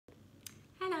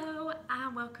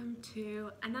and welcome to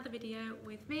another video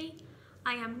with me.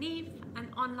 I am Neve, an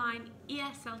online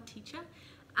ESL teacher,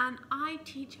 and I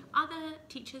teach other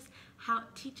teachers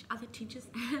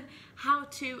how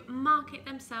to market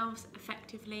themselves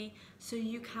effectively so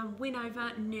you can win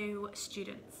over new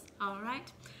students.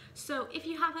 Alright, so if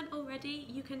you haven't already,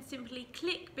 you can simply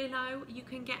click below. You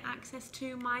can get access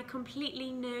to my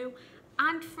completely new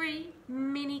and free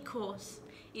mini course.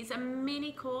 It's a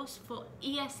mini course for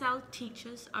ESL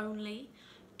teachers only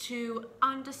to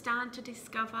understand, to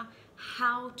discover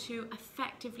how to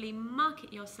effectively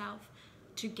market yourself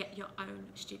to get your own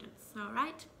students. All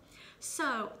right.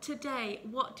 So today,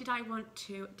 what did I want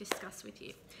to discuss with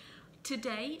you?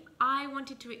 Today, I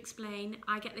wanted to explain,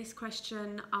 I get this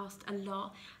question asked a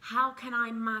lot, how can I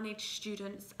manage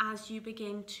students as you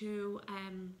begin to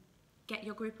get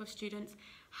your group of students?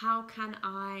 How can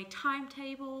I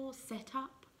timetable, set up?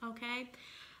 Okay,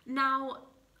 now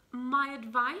my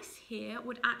advice here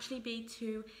would actually be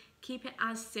to keep it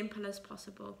as simple as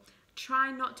possible.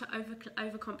 Try not to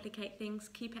overcomplicate things.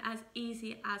 Keep it as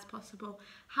easy as possible.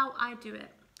 How I do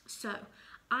it. So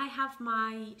I have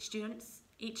my students,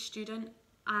 each student,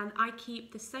 and I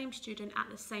keep the same student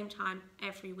at the same time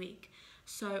every week.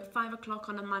 So 5 o'clock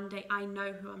on a Monday, I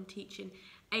know who I'm teaching.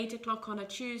 8 o'clock on a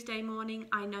Tuesday morning,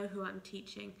 I know who I'm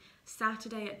teaching.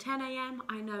 Saturday at 10 AM,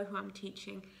 I know who I'm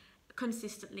teaching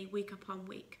consistently week upon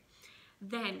week.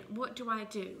 Then what do I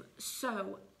do?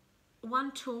 So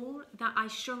one tool that I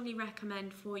strongly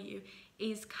recommend for you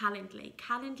is Calendly.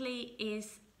 Calendly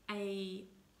is a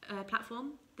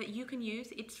platform that you can use.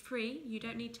 It's free, you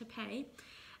don't need to pay,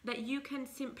 that you can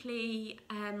simply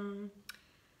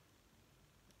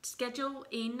schedule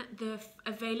in the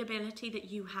availability that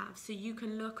you have. So you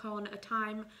can look on a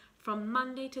time from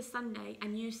Monday to Sunday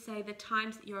and you say the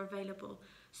times that you're available.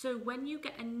 So when you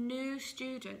get a new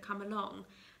student come along,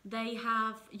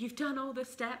 you've done all the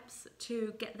steps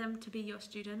to get them to be your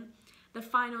student. The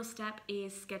final step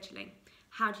is scheduling.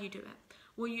 How do you do it?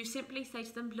 Well, you simply say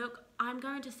to them, look, I'm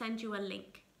going to send you a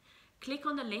link. Click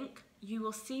on the link, you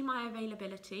will see my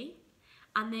availability,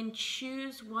 and then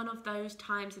choose one of those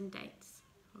times and dates.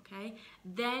 Okay,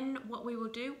 then what we will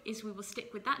do is we will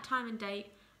stick with that time and date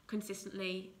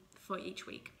consistently for each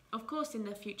week. Of course, in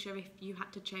the future, if you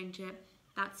had to change it,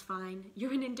 that's fine.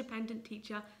 You're an independent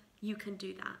teacher, you can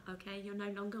do that, okay? You're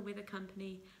no longer with a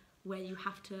company where you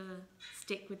have to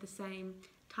stick with the same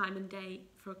time and date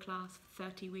for a class for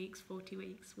 30 weeks, 40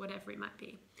 weeks, whatever it might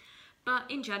be. But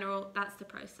in general, that's the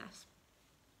process.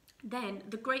 Then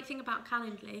the great thing about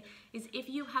Calendly is if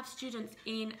you have students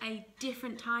in a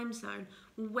different time zone,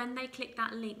 when they click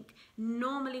that link,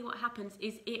 normally what happens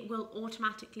is it will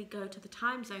automatically go to the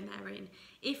time zone they're in.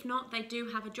 If not, they do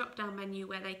have a drop-down menu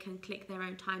where they can click their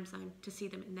own time zone to see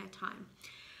them in their time.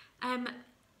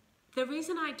 The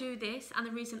reason I do this and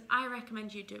the reason I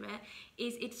recommend you do it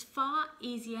is it's far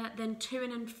easier than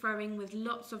toing and froing with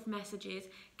lots of messages.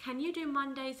 Can you do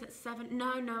Mondays at 7?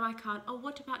 No, I can't. Oh,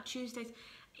 what about Tuesdays?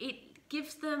 It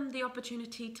gives them the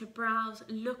opportunity to browse,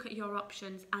 look at your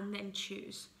options and then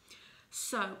choose.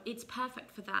 So it's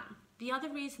perfect for that. The other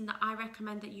reason that I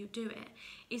recommend that you do it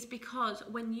is because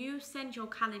when you send your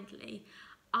Calendly,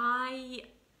 I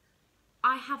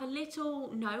have a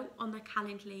little note on the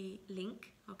Calendly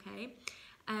link, okay,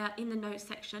 in the notes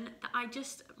section, that I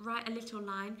just write a little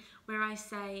line where I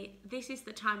say, this is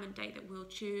the time and date that we'll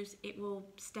choose. It will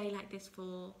stay like this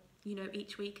for,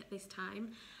 each week at this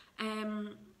time.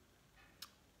 And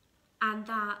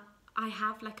that I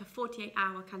have like a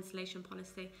 48-hour cancellation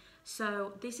policy.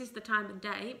 So this is the time and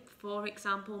date, for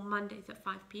example, Mondays at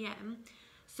 5 PM.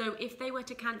 So if they were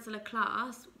to cancel a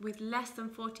class with less than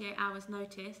 48 hours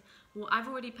notice, well, I've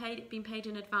already been paid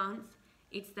in advance,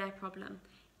 it's their problem.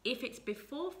 If it's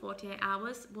before 48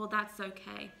 hours, well, that's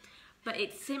okay. But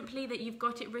it's simply that you've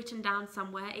got it written down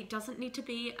somewhere. It doesn't need to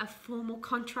be a formal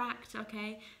contract,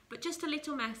 okay? But just a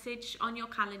little message on your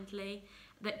Calendly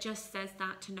that just says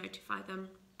that to notify them.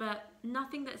 But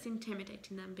nothing that's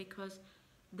intimidating them because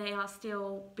they are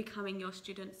still becoming your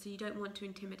students, so you don't want to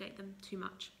intimidate them too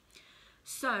much.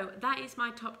 So that is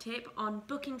my top tip on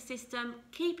booking system,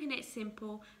 keeping it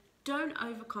simple, don't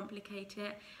overcomplicate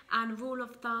it, and rule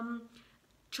of thumb,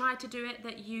 try to do it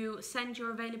that you send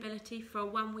your availability for a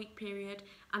 1 week period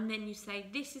and then you say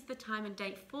this is the time and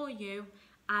date for you,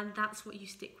 and that's what you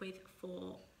stick with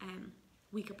for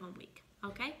week upon week,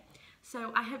 okay?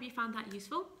 So I hope you found that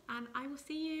useful and I will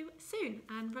see you soon.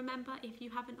 And remember, if you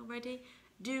haven't already,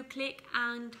 do click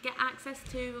and get access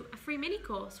to a free mini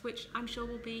course, which I'm sure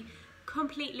will be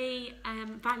completely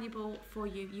valuable for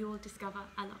you. You will discover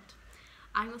a lot.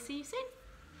 I will see you soon.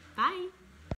 Bye.